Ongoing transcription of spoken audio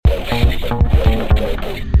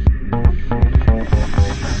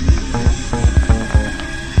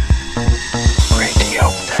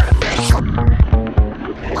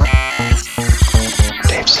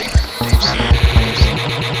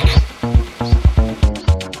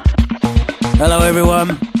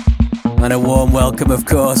everyone, and a warm welcome, of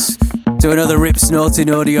course, to another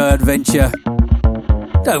rip-snorting audio adventure.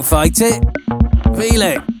 Don't fight it, feel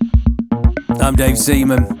it. I'm Dave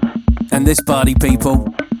Seaman, and this party,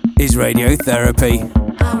 people, is radiotherapy.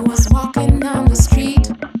 I was walking down the street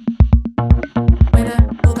when I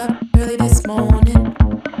woke up early this morning.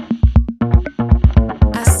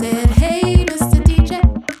 I said, hey, Mr. DJ,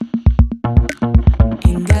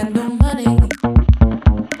 ain't got no money.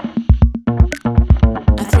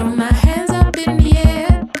 I throw my hands up in the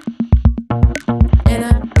air and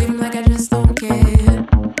I wave 'em like I just don't care.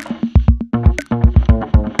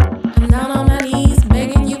 I'm down on my knees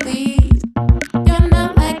begging you please. You're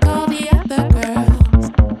not like all the other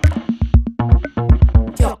girls.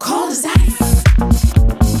 You're cold as ice.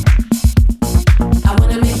 I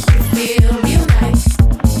wanna make you feel real nice.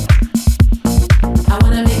 I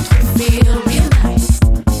wanna make you feel real nice.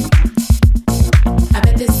 I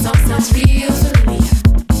bet this song sounds real familiar.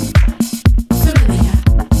 Familiar.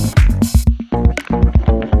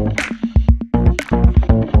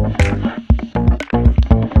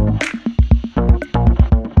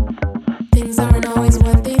 Things aren't always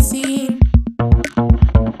what they seem.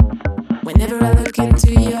 Whenever I look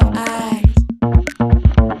into your eyes,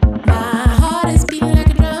 my heart is beating like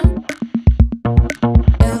a drum.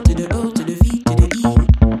 L to the O to the V to the E.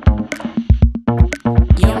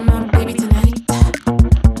 You're my baby tonight.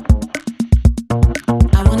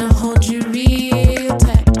 I wanna hold you real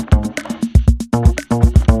tight.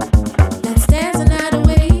 Let's dance the night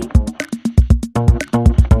away.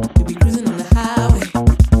 We'll be cruising on the highway.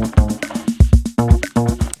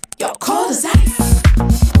 You're cold as ice.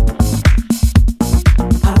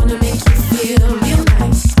 I wanna make you feel real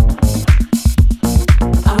nice.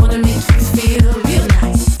 I wanna make you feel real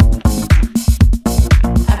nice.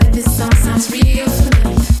 I bet this song sounds real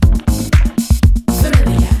familiar.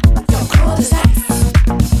 Familiar. You're cold as ice.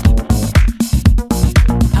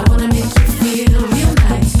 I wanna make you feel real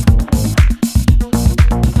nice.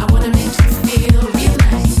 I wanna make you feel real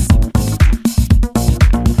nice.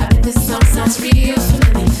 I bet this song sounds real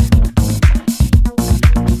familiar.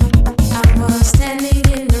 I was standing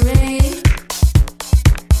in the rain.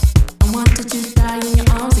 I wanted to die in your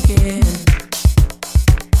arms again.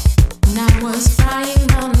 And I was flying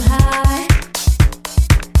on high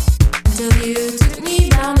until you took me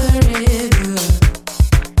down the river.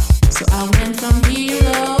 So I went from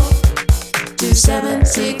hero to 7,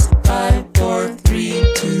 6, 5, 4,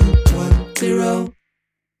 3, 2, 1, 0.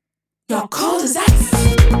 You're cold as ice.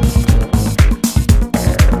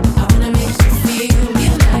 I wanna make you feel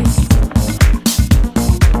real nice.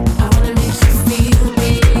 I wanna make you feel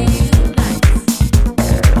real nice.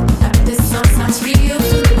 I bet this song sounds real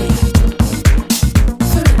familiar.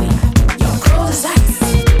 Familiar. You're cold as ice.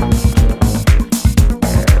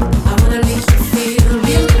 I wanna make you feel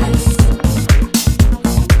real nice.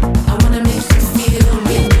 I wanna make you feel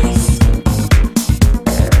real nice.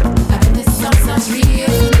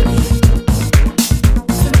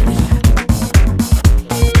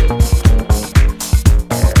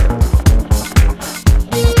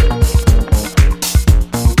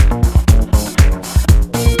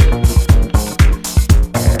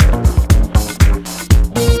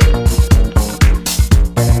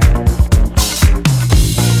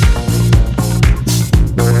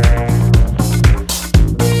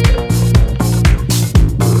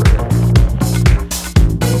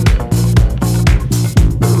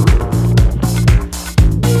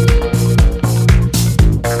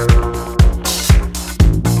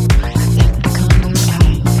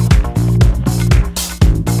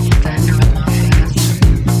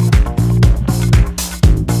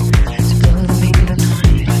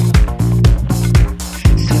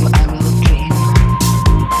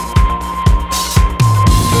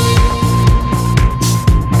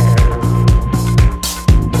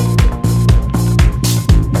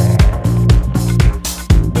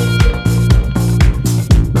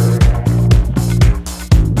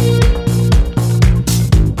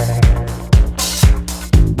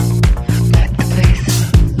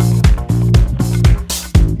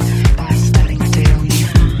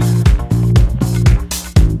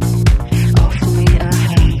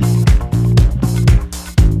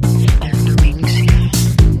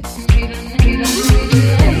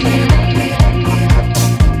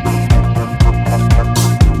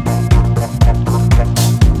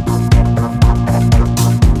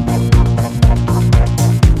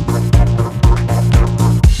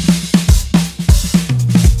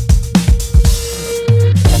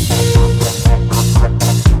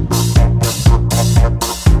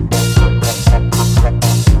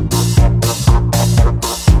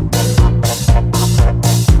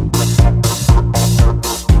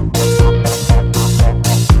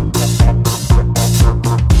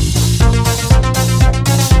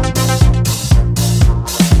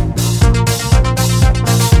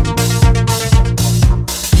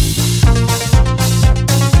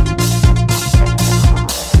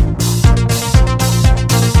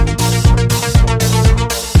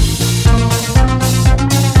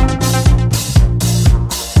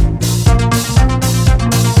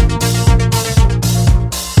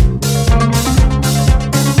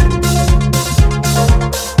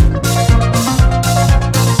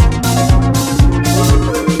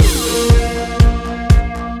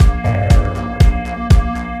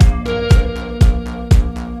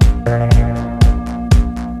 Hi,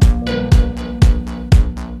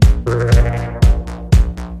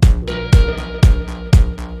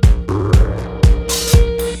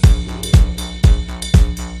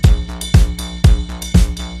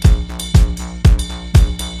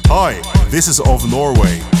 this is Of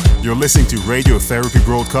Norway. You're listening to Radiotherapy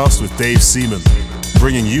Broadcast with Dave Seaman,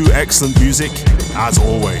 bringing you excellent music as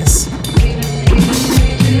always.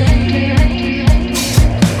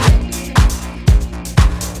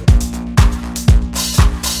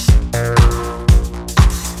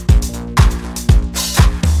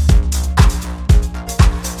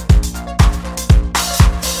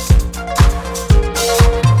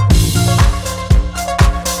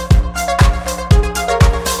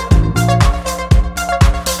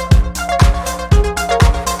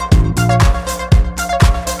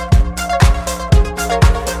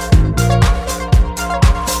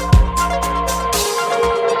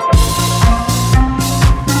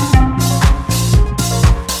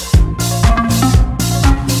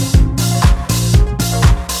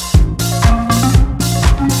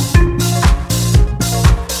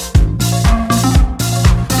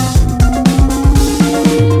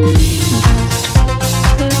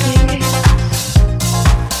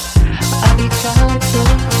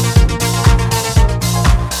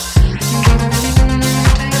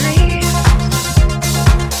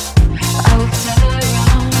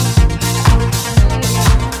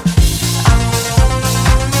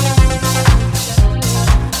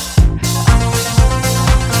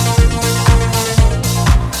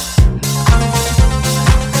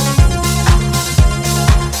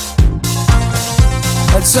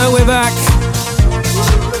 So we're back.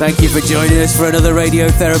 Thank you for joining us for another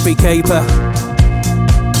Radiotherapy Caper.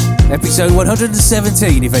 Episode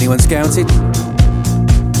 117, if anyone's counted.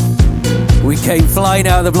 We came flying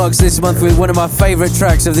out of the blocks this month with one of my favourite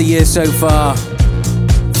tracks of the year so far.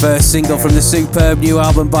 First single from the superb new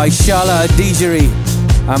album by Charlotte Adigery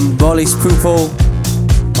and Bolis Pupul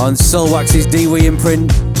on Soulwax's DeeWee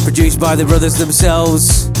imprint, produced by the brothers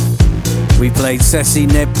themselves. We played Ceci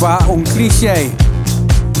n'est pas un cliché.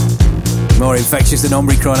 More infectious than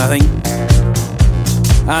Omicron, I think.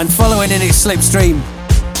 And following in its slipstream,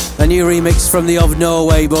 a new remix from the Of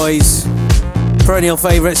Norway boys. Perennial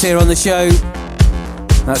favourites here on the show.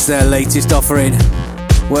 That's their latest offering.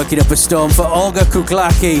 Working up a storm for Olga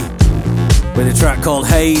Kouklaki with a track called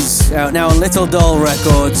Haze, out now on Little Doll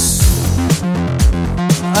Records.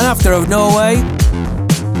 And after Of Norway,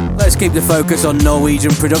 let's keep the focus on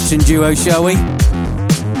Norwegian production duo, shall we?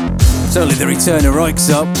 It's only the return of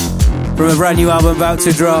Röyksopp from a brand new album about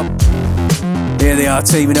to drop. Here they are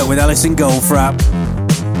teaming up with Alison Goldfrapp.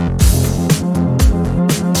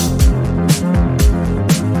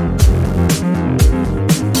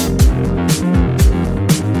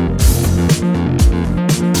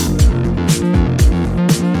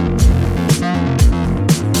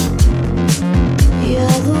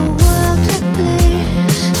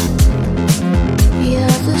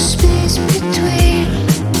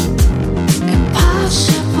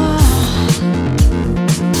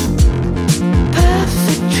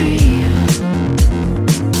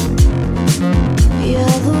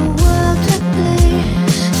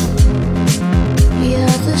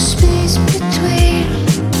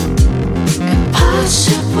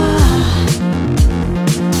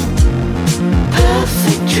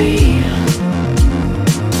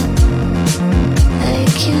 They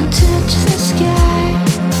can touch the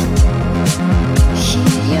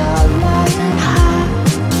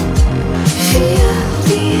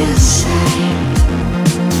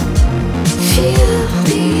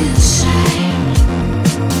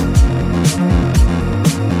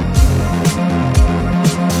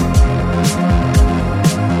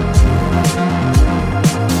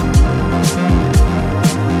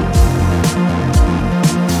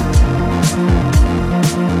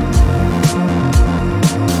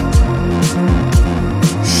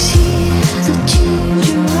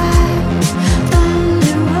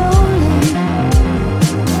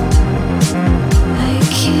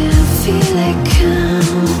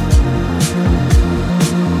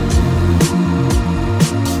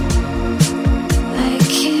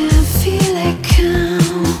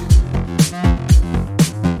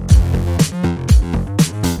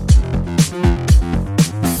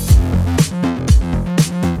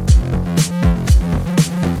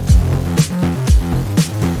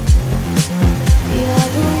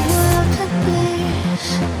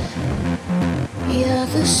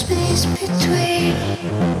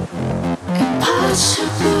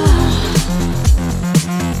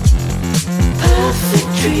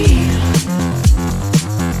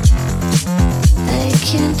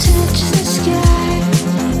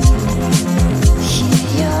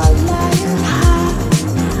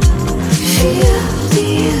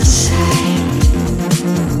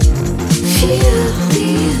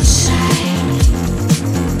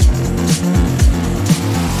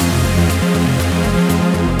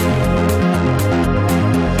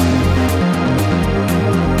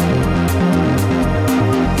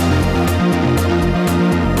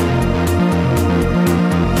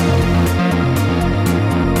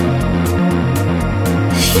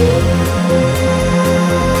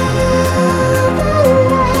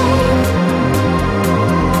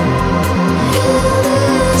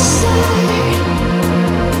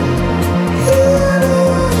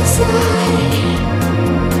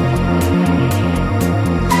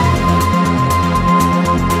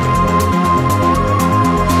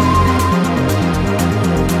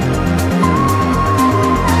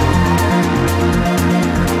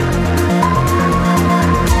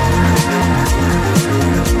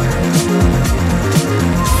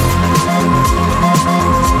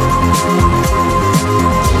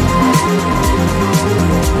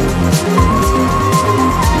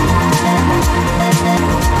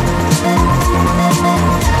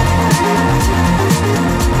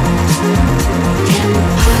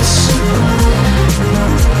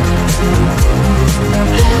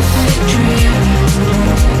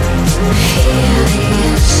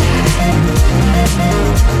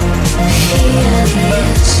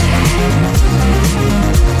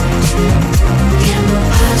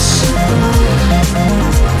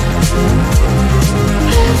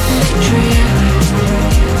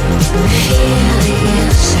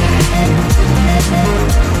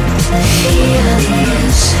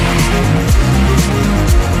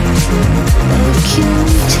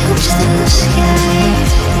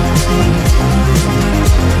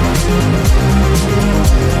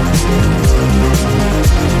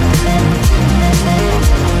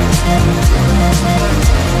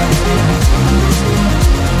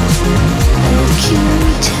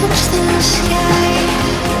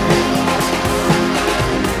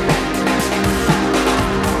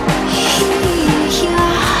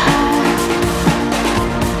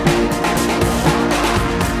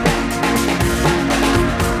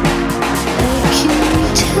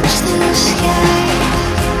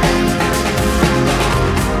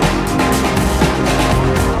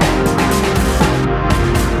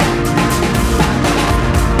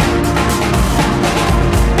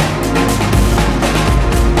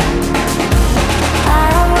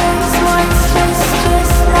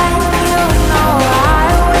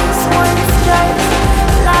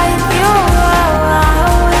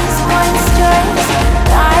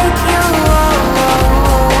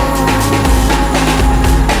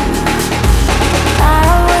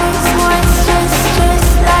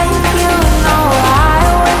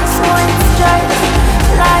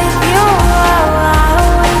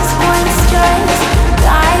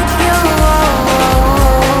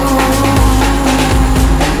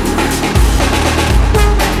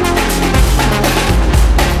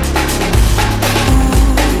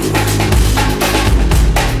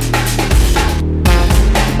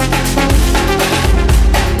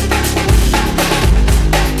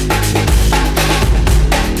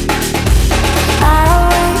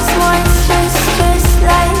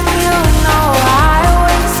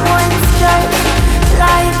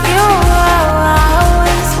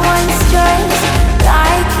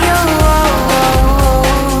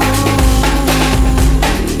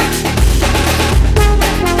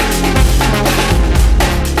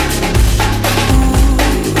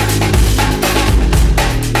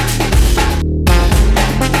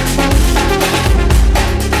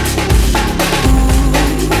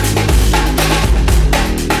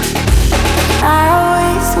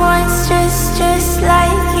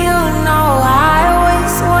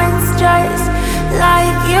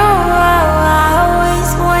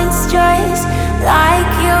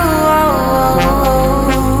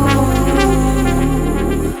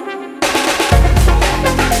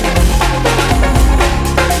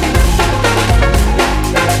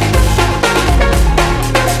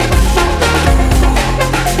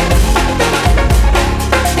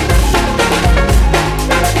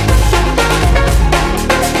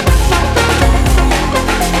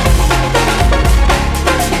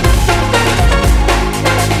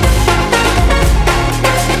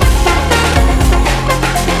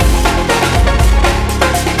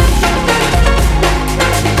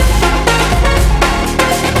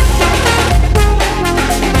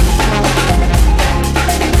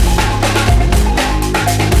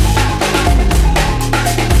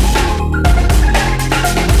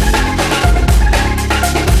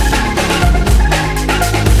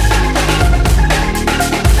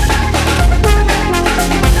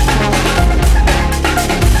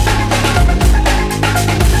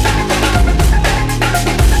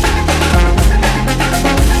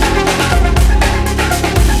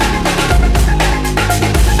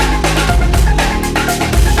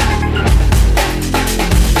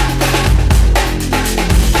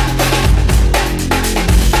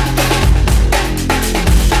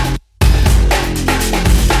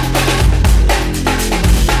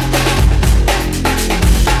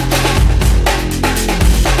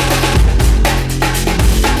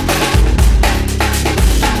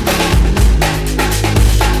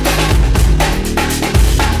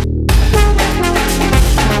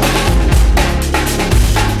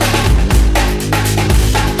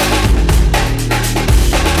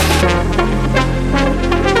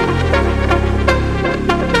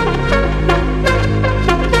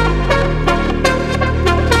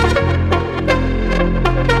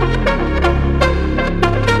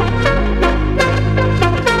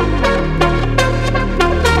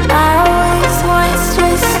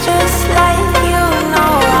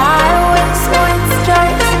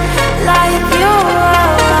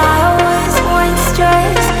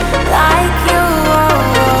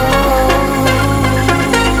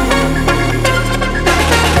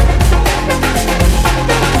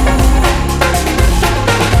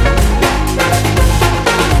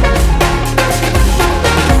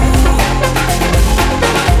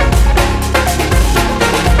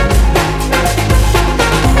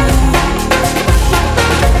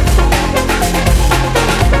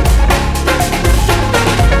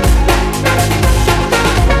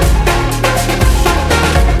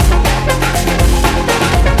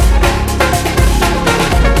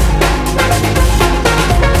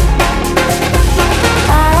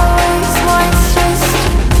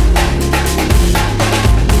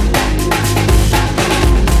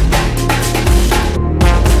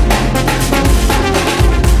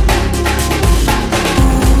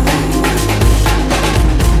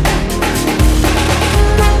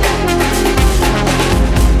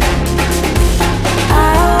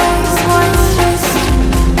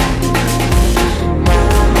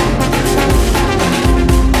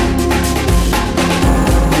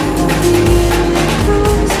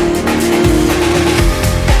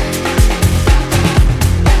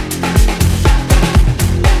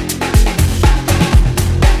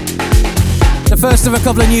First of a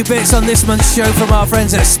couple of new bits on this month's show from our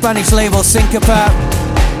friends at Spanish label Sincopat.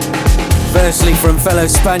 Firstly from fellow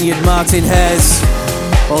Spaniard Martin Haze,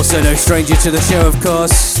 also no stranger to the show of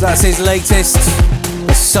course. That's his latest,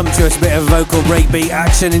 a sumptuous bit of vocal breakbeat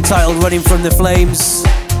action entitled Running from the Flames,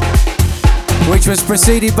 which was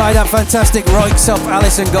preceded by that fantastic Röyksopp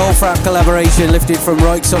Alison Goldfrapp collaboration lifted from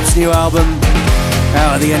Röyksopp's new album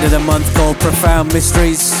out at the end of the month called Profound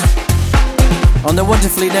Mysteries on the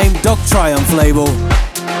wonderfully named Dog Triumph label.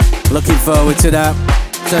 Looking forward to that.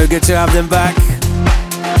 So good to have them back.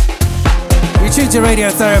 You tune to Radio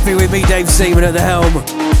Therapy with me, Dave Seaman, at the helm.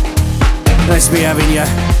 Nice to be having you.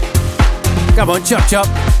 Come on, chop chop.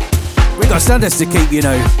 We got standards to keep, you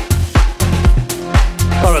know.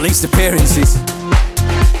 Or at least appearances.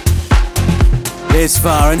 Here's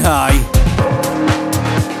Far and High.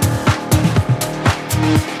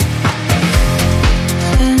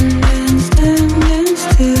 Standing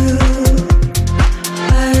still,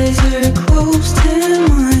 eyes are closed and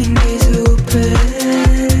mind is open.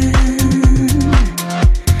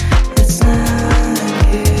 Let's not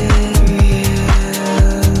get real.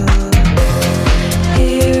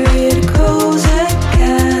 Here it goes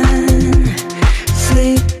again.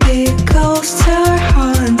 Sleepy ghosts are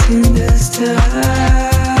haunting the stars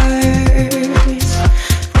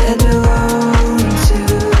that belong to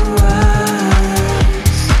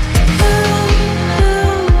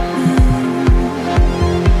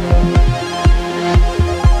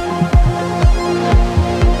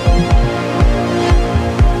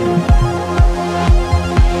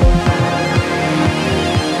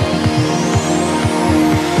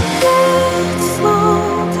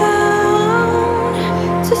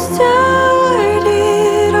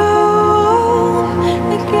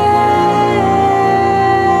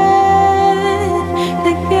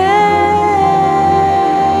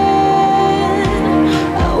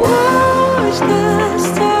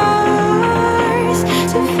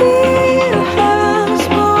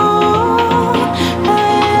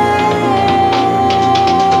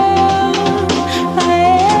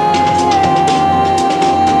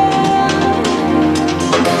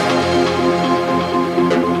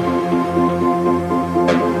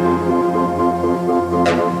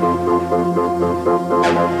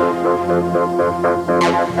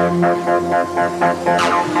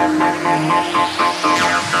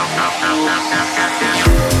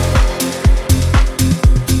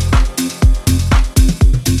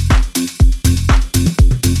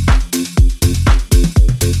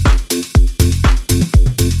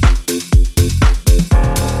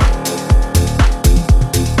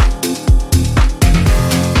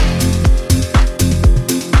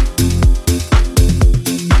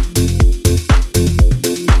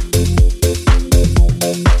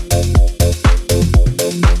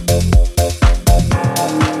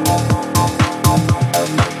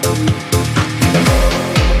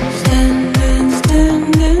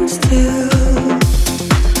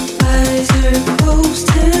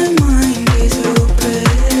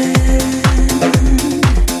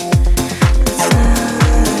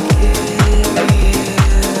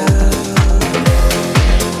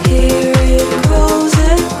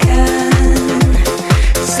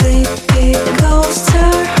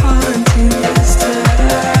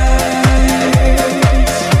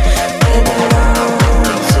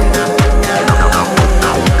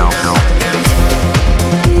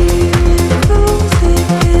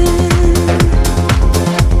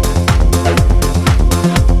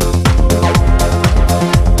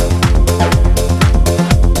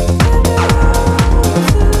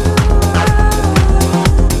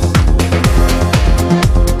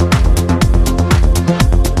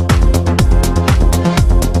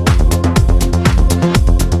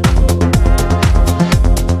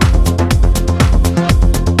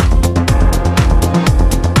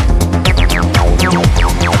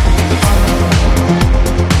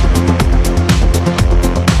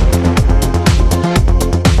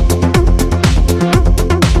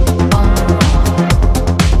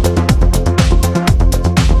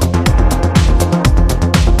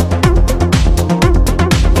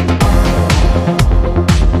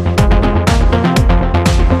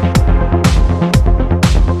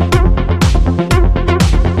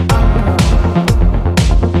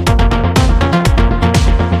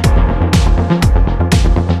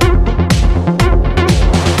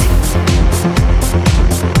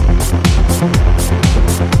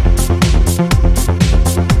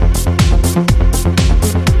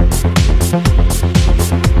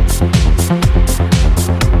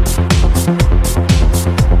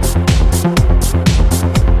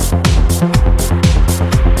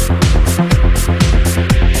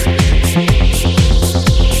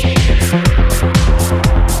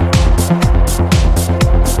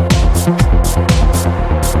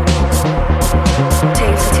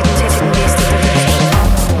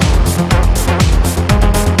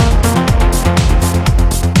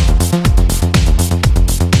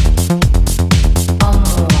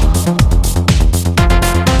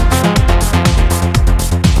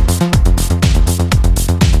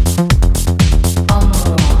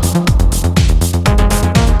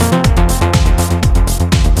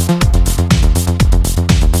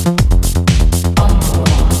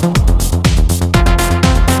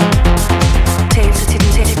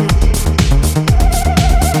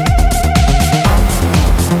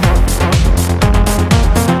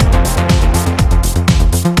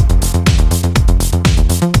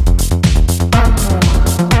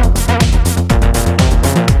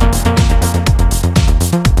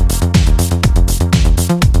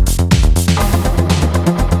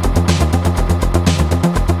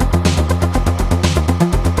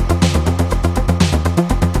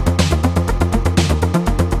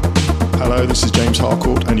James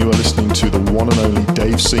Harcourt, and you are listening to the one and only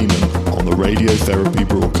Dave Seaman on the Radiotherapy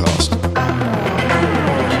broadcast.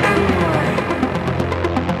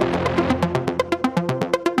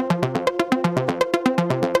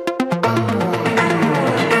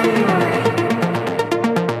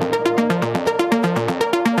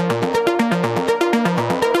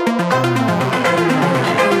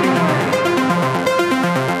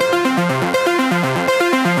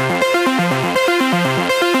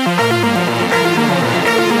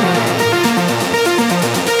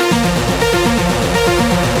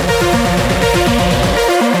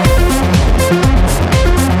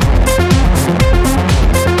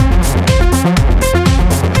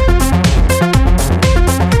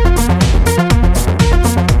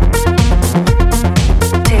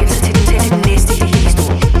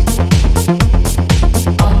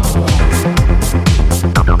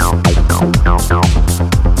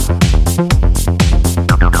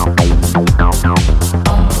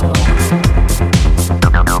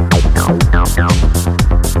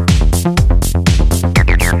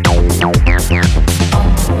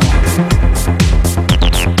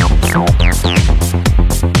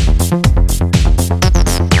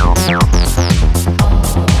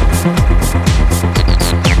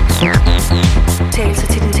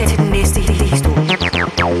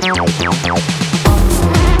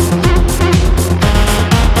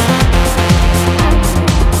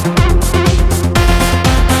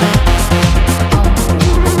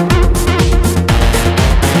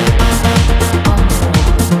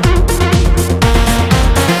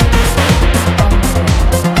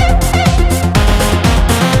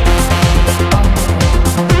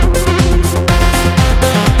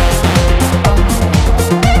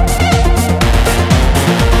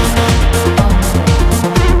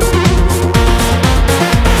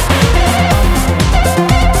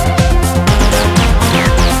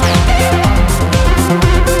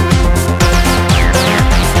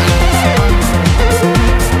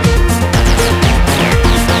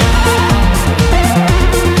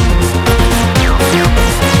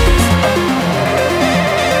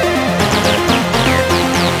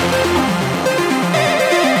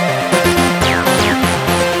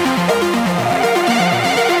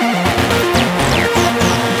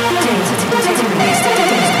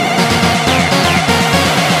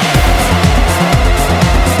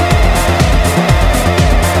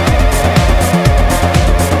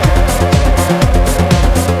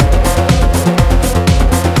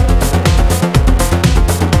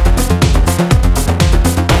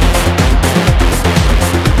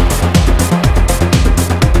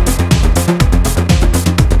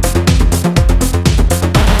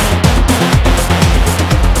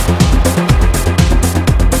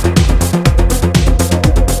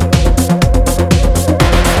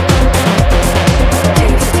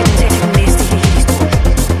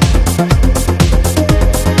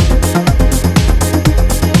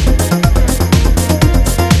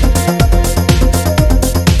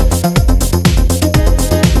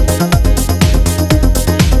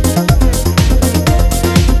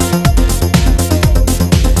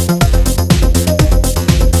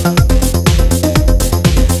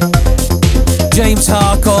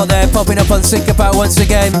 Harcourt there, popping up on Sincopat once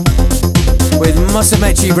again, with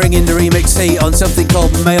Musumeci bringing the remix heat on something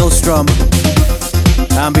called Maelstrom.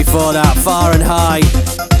 And before that, Far and High,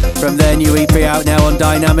 from their new EP out now on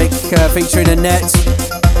Diynamic, featuring Annett.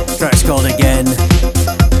 Track's called Again.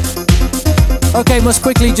 Okay, must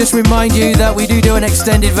quickly just remind you that we do an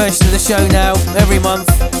extended version of the show now, every month.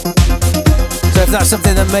 So if that's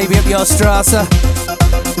something that may be up your strata,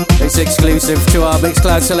 it's exclusive to our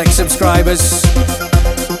Mixcloud Select subscribers.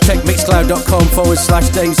 Check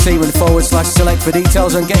mixcloud.com/Dave Seaman/Select for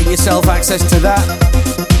details on getting yourself access to that.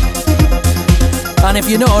 And if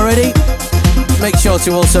you're not already, make sure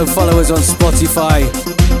to also follow us on Spotify,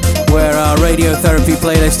 where our Radiotherapy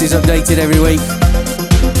playlist is updated every week.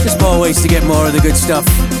 There's more ways to get more of the good stuff.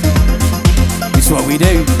 It's what we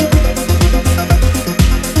do.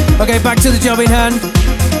 Okay, back to the job in hand.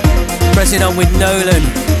 Pressing on with Nolan,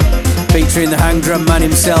 featuring the hang drum man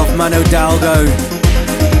himself, Manu Dalgo.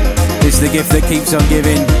 It's the gift that keeps on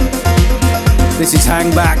giving. This is Hang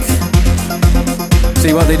Back.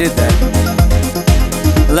 See what they did there?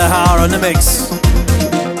 Lehar on the mix.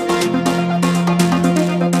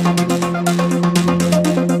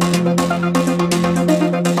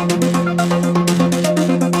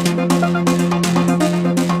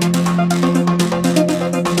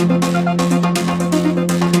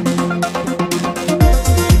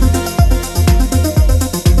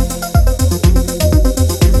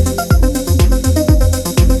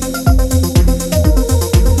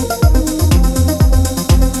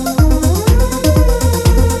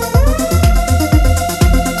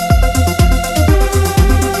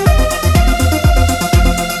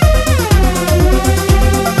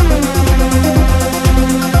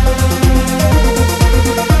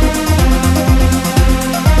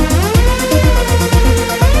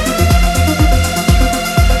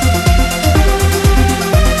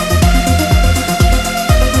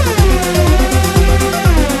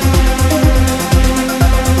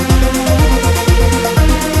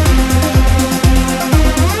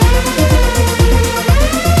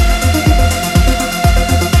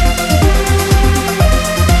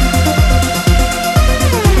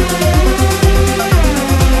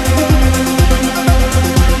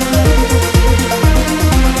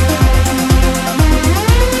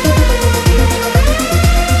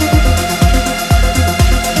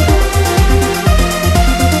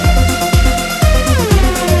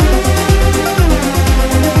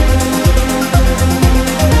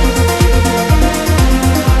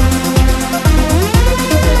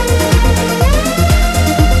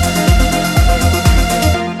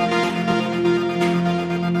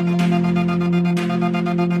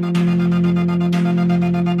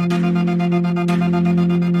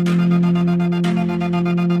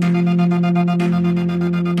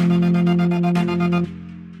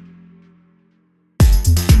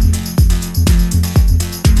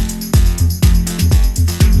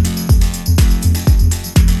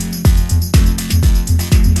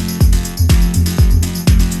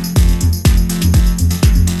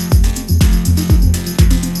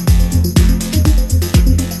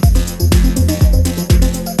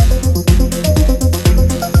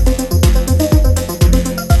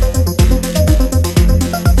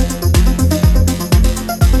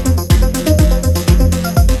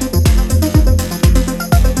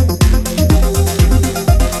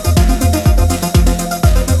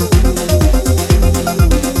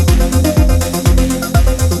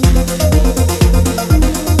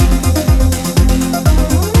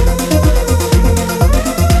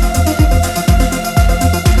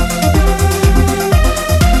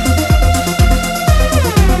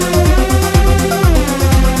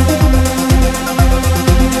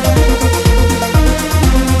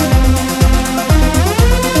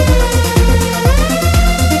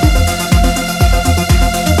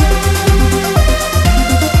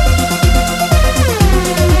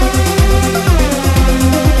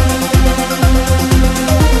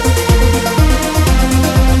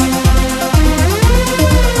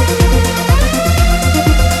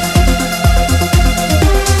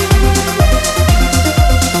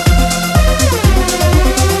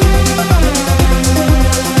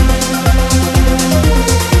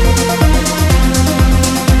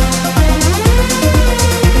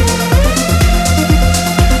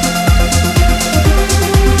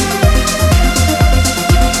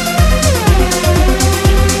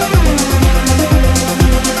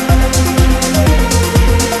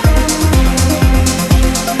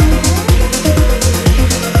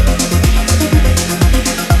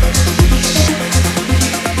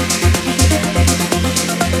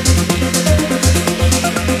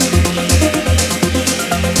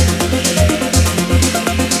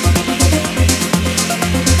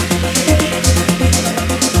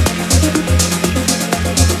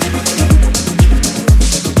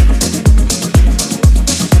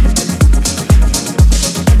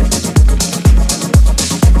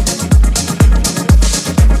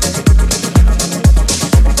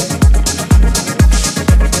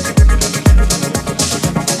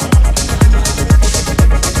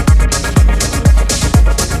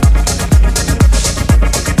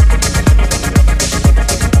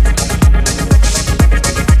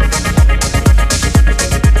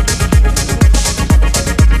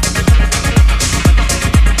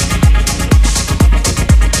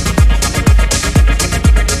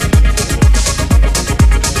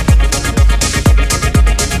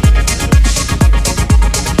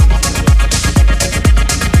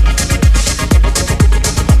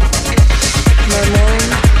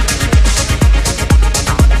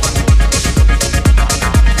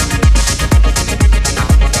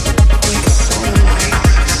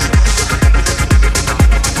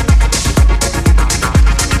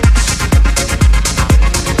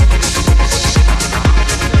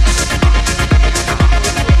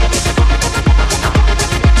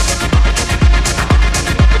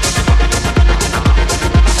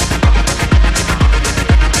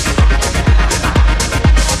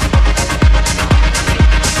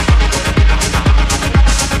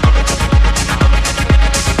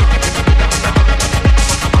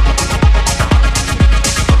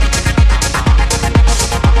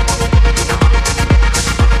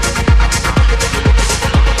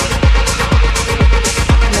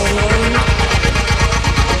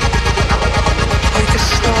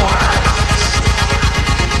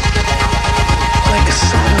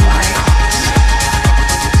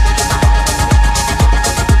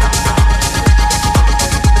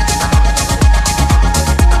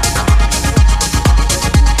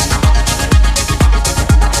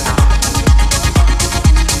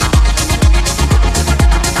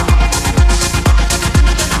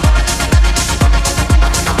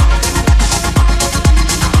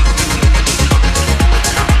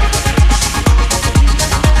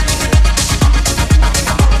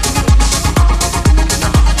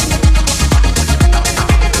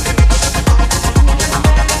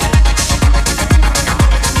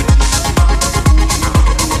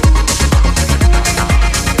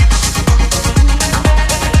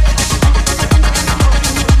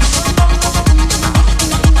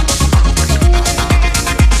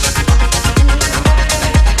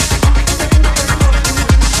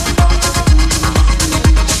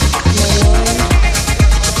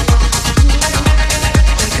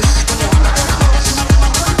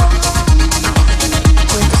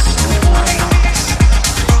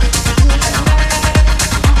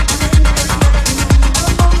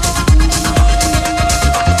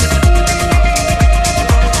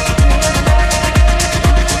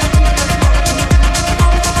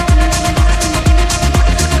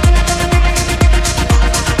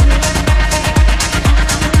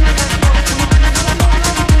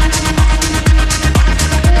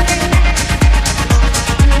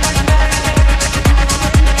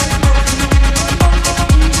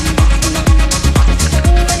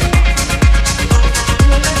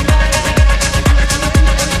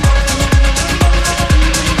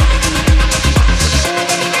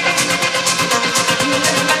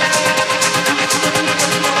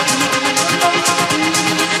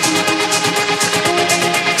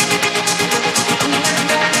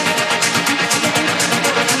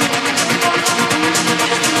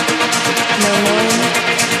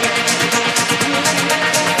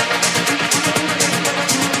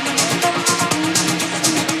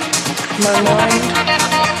 My mind,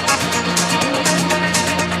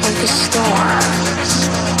 like a star,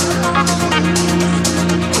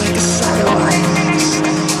 like a satellite.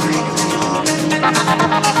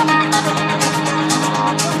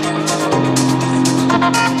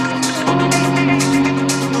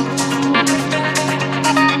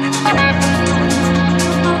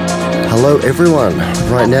 Hello everyone,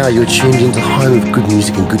 right now you're tuned into the home of good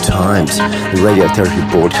music and good times, the Radiotherapy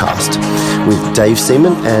broadcast, with Dave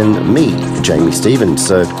Seaman and me, Jamie Stevens.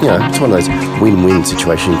 So, you know, it's one of those win-win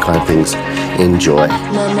situation kind of things. Enjoy.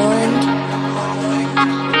 My mind,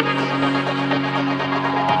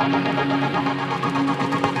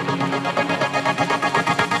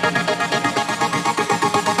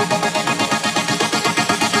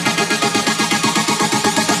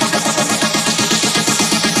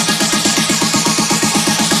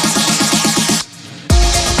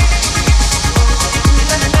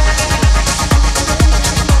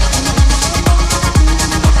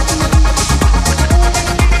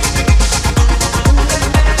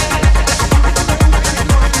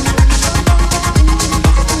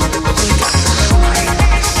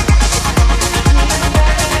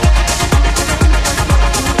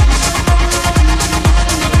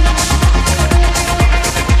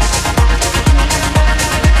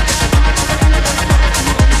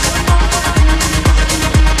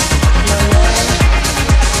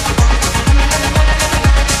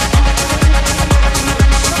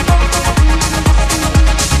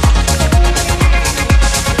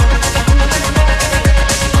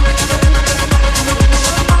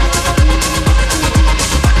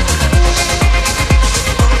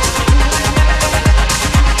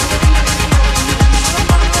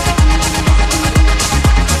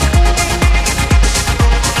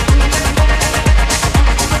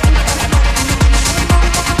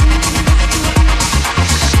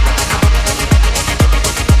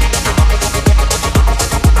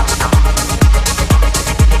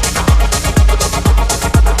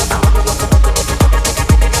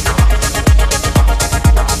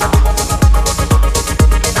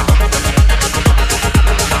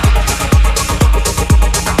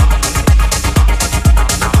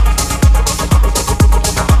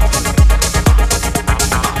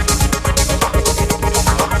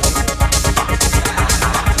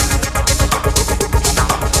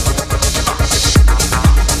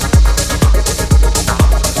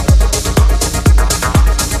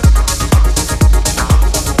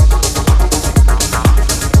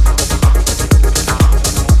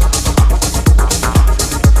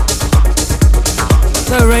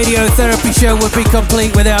 Radiotherapy show would be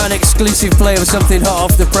complete without an exclusive play of something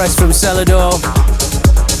hot off the press from Selador.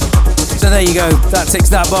 So there you go, that ticks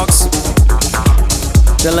that box.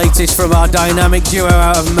 The latest from our dynamic duo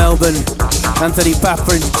out of Melbourne, Anthony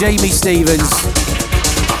Pappa and Jamie Stevens.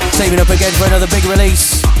 Teaming up again for another big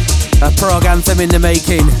release, a prog anthem in the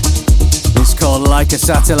making. It's called Like a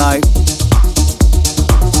Satellite.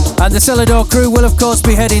 And the Selador crew will of course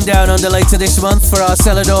be heading down under later this month for our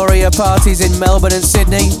Seladoria parties in Melbourne and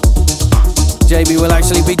Sydney. Jamie will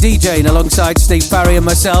actually be DJing alongside Steve Parry and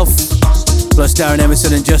myself, plus Darren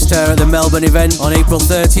Emerson and Just Her at the Melbourne event on April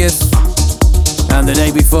 30th. And the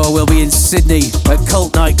day before we'll be in Sydney at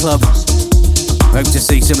Cult Nightclub. Hope to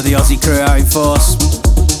see some of the Aussie crew out in force.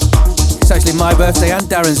 It's actually my birthday and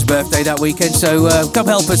Darren's birthday that weekend, so come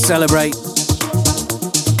help us celebrate.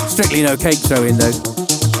 Strictly no cake throwing though.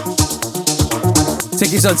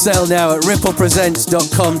 Tickets on sale now at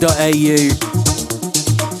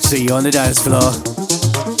ripplepresents.com.au. See you on the dance floor.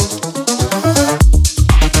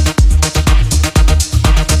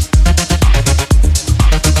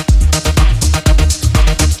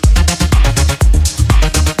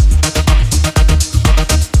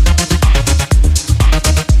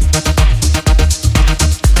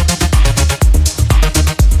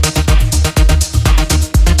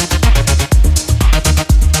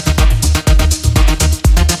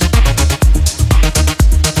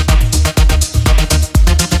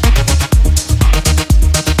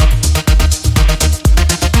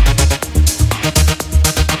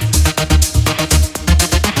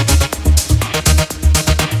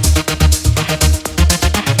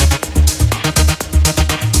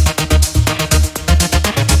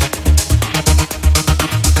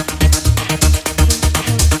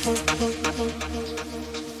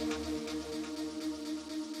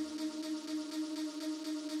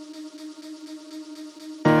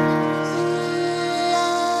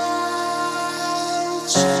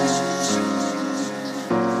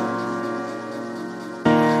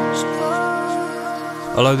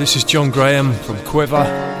 Hello, this is John Graham from Quivver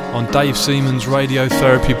on Dave Seaman's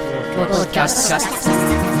Radiotherapy podcast.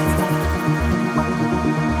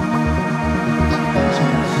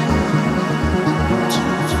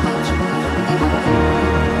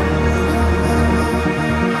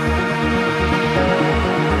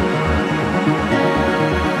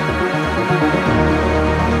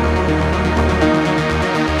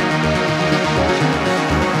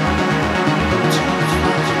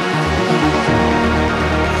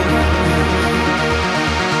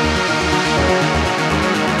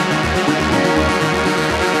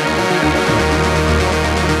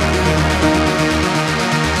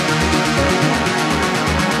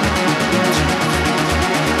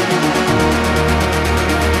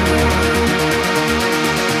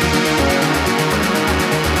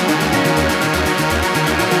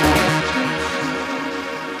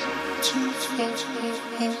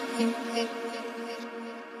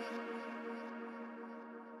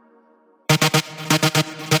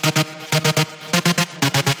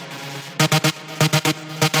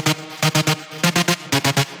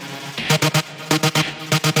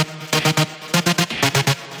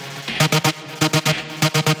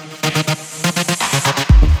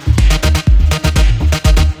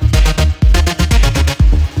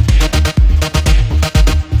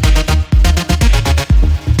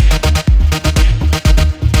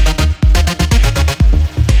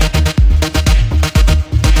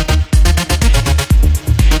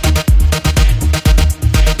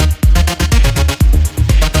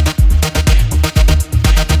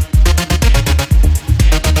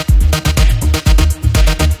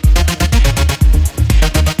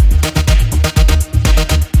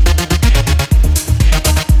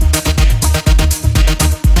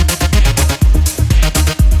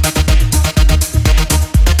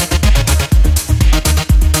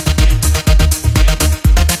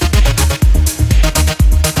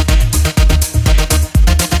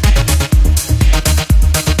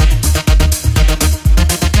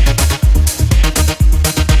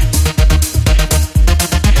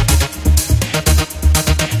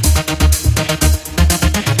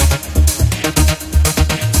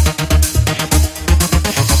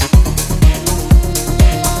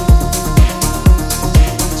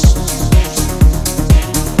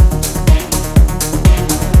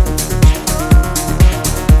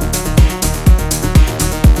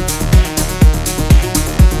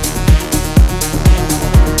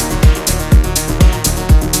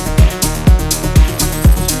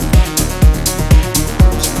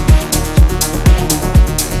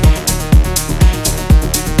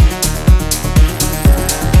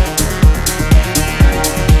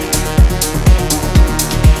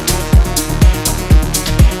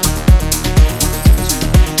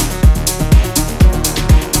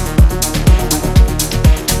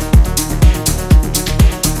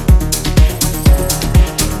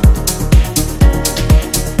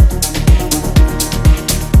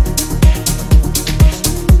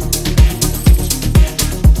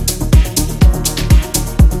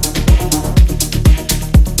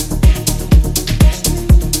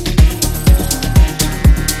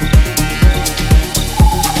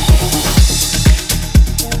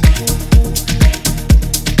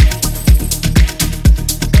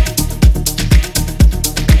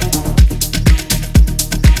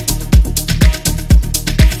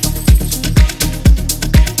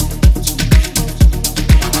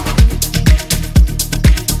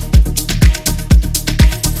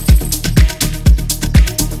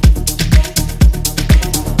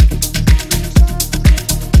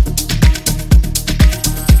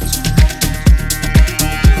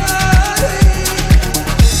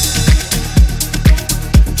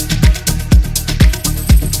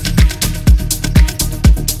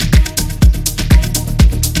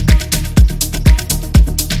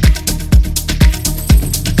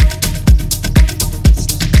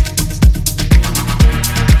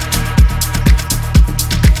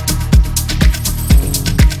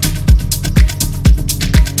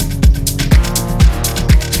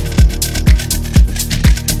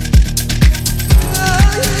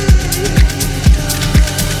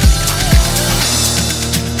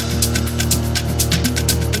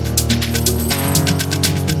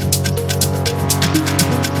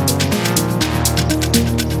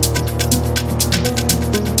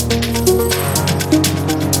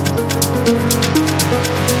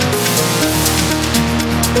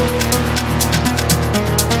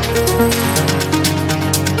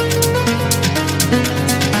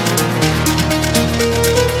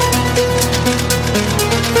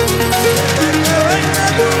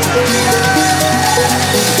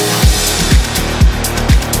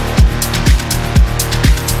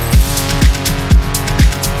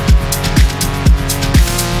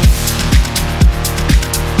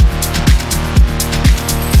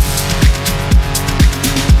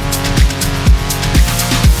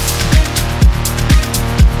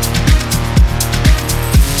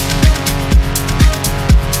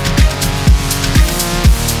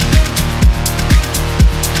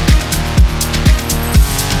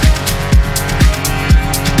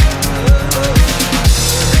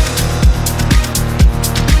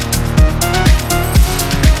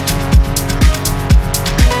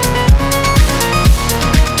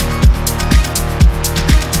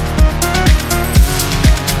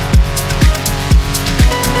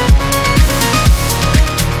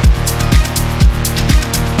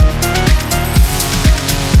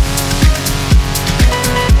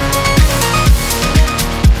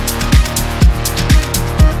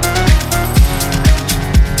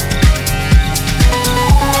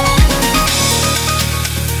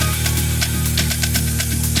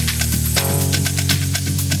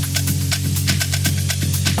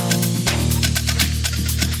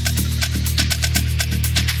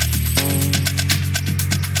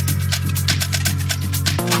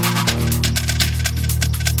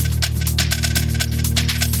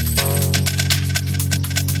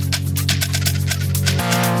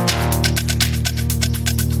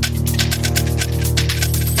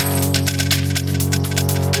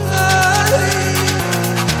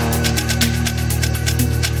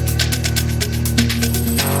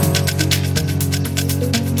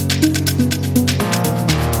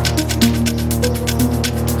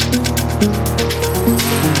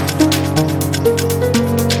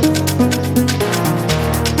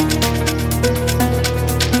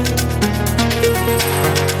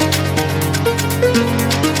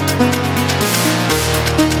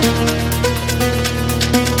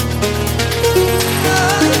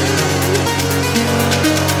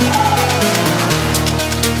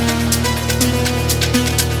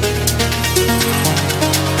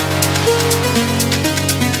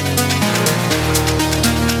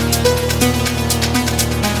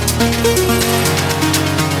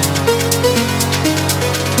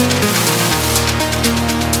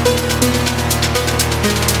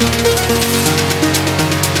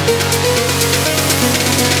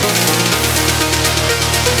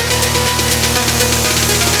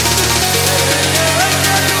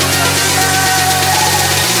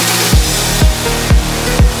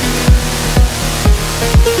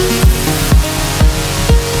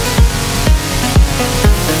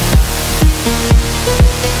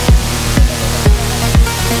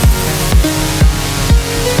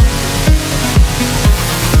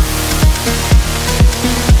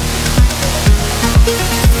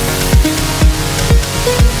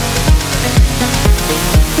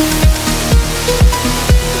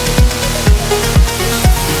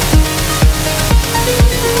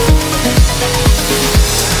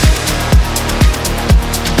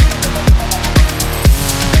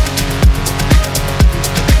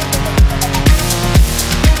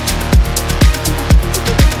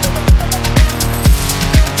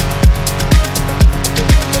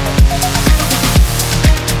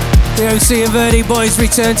 The OC and Verde boys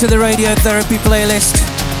return to the Radio Therapy playlist.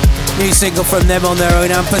 New single from them on their own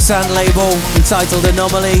Ampersand label, entitled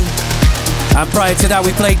Anomaly. And prior to that we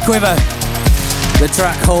played Quivver, the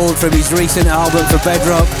track Hold from his recent album for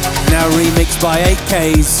Bedrock, now remixed by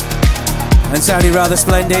 8Ks, and sounding rather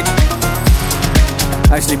splendid.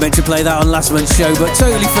 Actually meant to play that on last month's show, but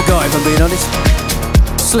totally forgot if I'm being honest.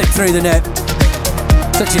 Slipped through the net.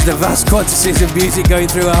 Such is the vast quantities of music going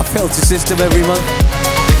through our filter system every month.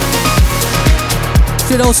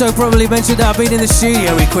 Should also probably mention that I've been in the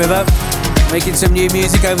studio with Quivver, making some new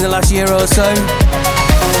music over the last year or so.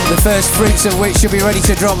 The first fruits of which should be ready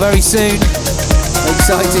to drop very soon.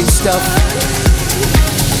 Exciting stuff.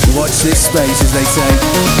 Watch this space, as they say.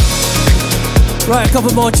 Right, a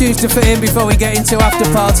couple more tunes to fit in before we get into after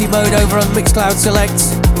party mode over on Mixcloud Select.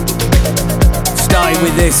 Starting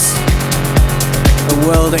with this, a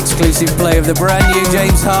world exclusive play of the brand new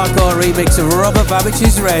James Harcourt remix of Robert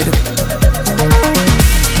Babbitt's Red.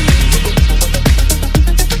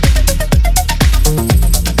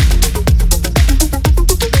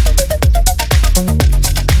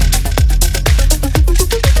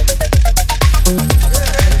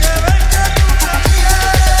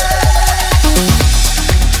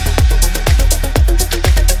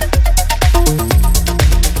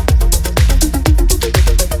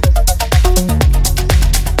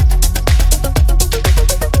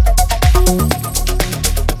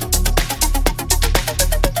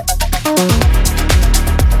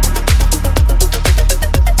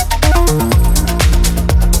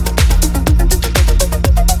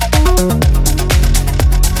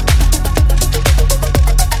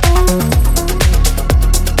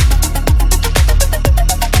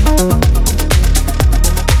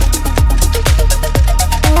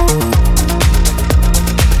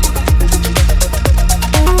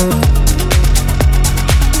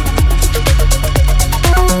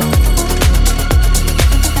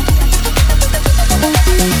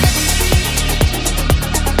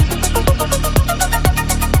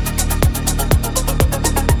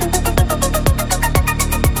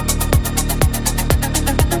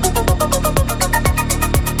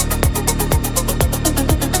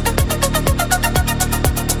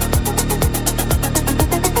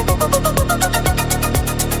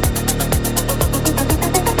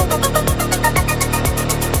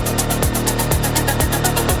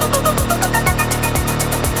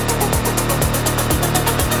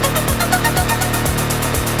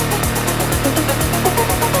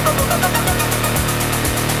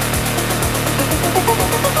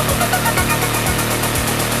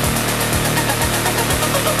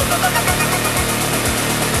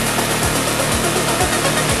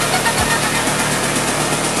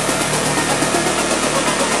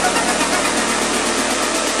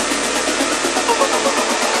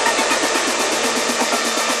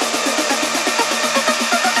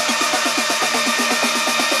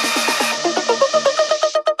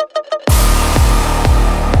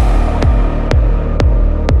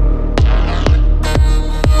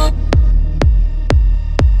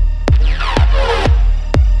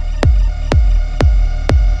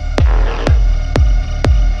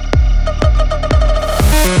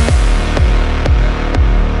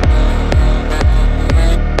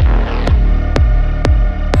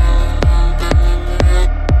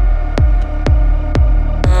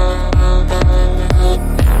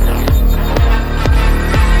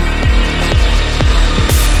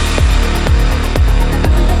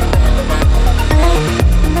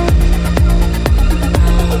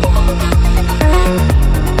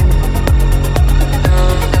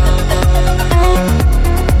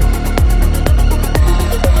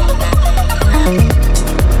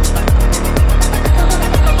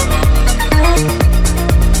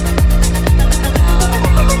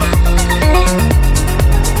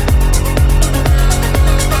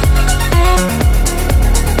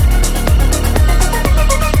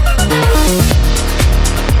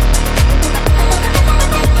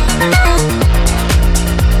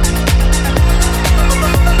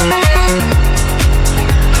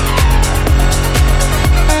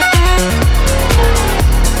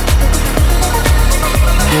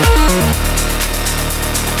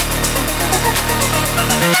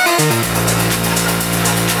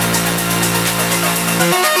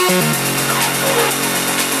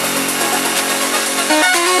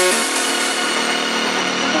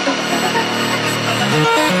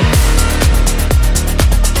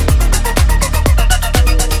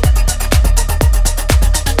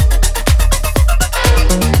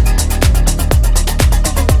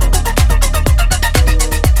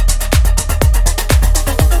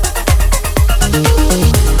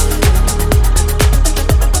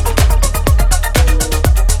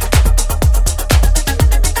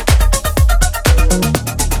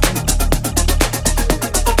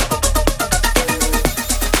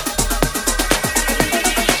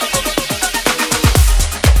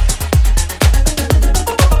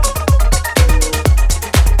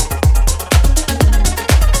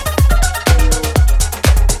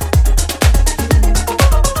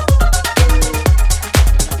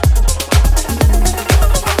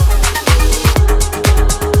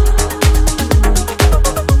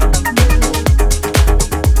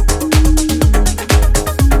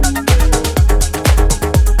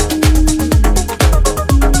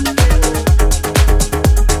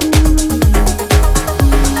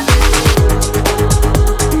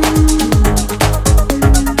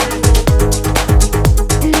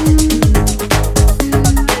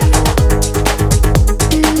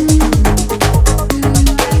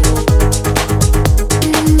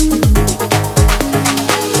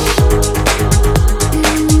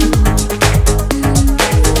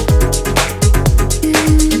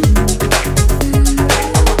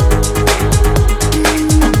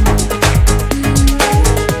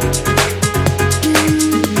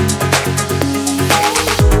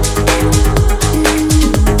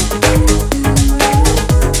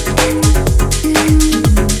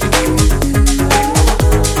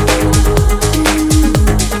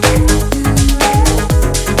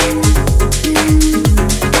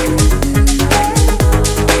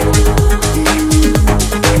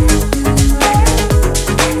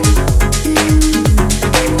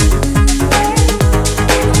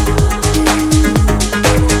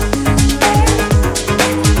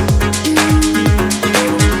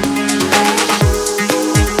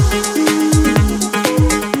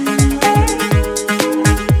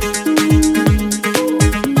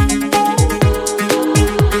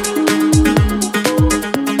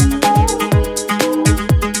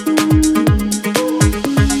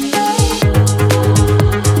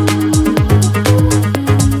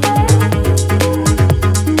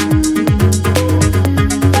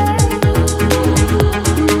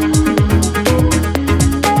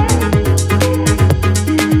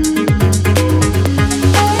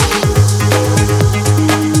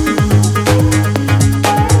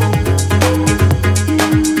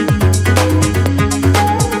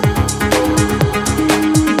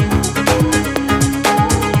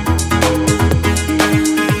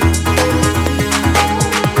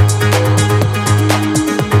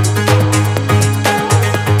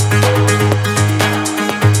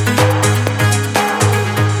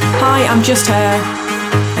 I'm Just Her,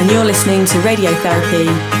 and you're listening to Radiotherapy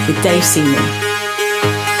with Dave Seaman.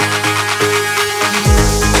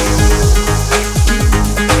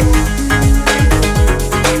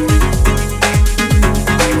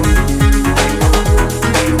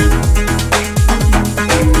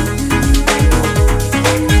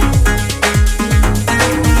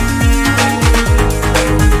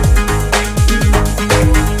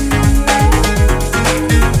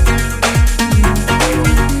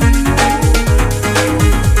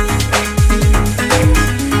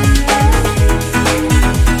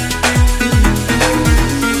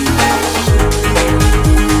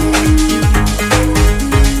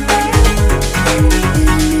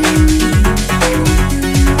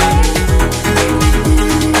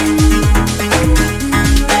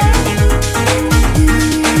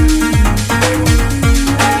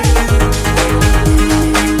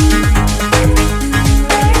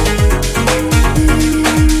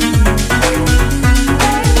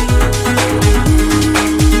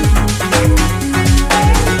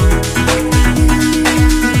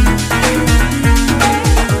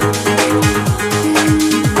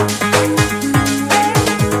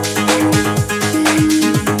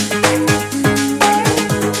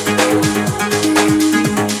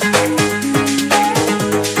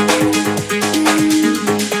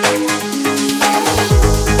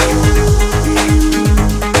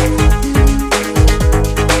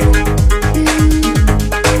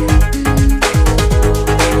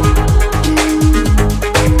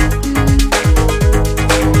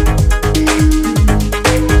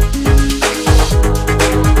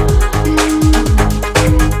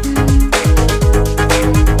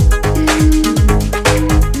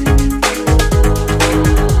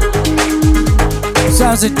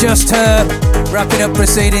 Just Her, wrapping up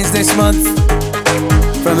proceedings this month.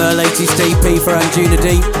 From her latest EP for Anjuna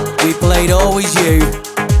Deep, we played Always You.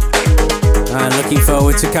 And looking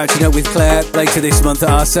forward to catching up with Claire later this month at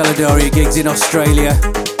our Selador gigs in Australia.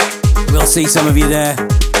 We'll see some of you there.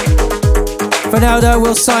 For now though,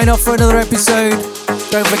 we'll sign off for another episode.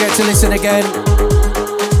 Don't forget to listen again.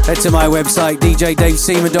 Head to my website,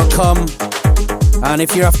 djdaveseaman.com. And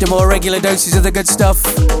if you're after more regular doses of the good stuff,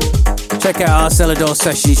 check out our Selador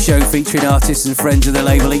Sessions show featuring artists and friends of the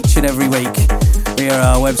label each and every week via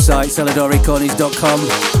our website, seladorrecordings.com,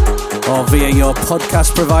 or via your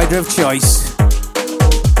podcast provider of choice.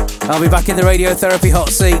 I'll be back in the Radiotherapy hot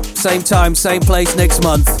seat, same time, same place next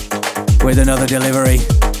month, with another delivery.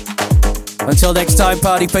 Until next time,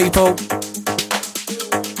 party people,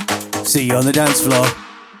 see you on the dance floor.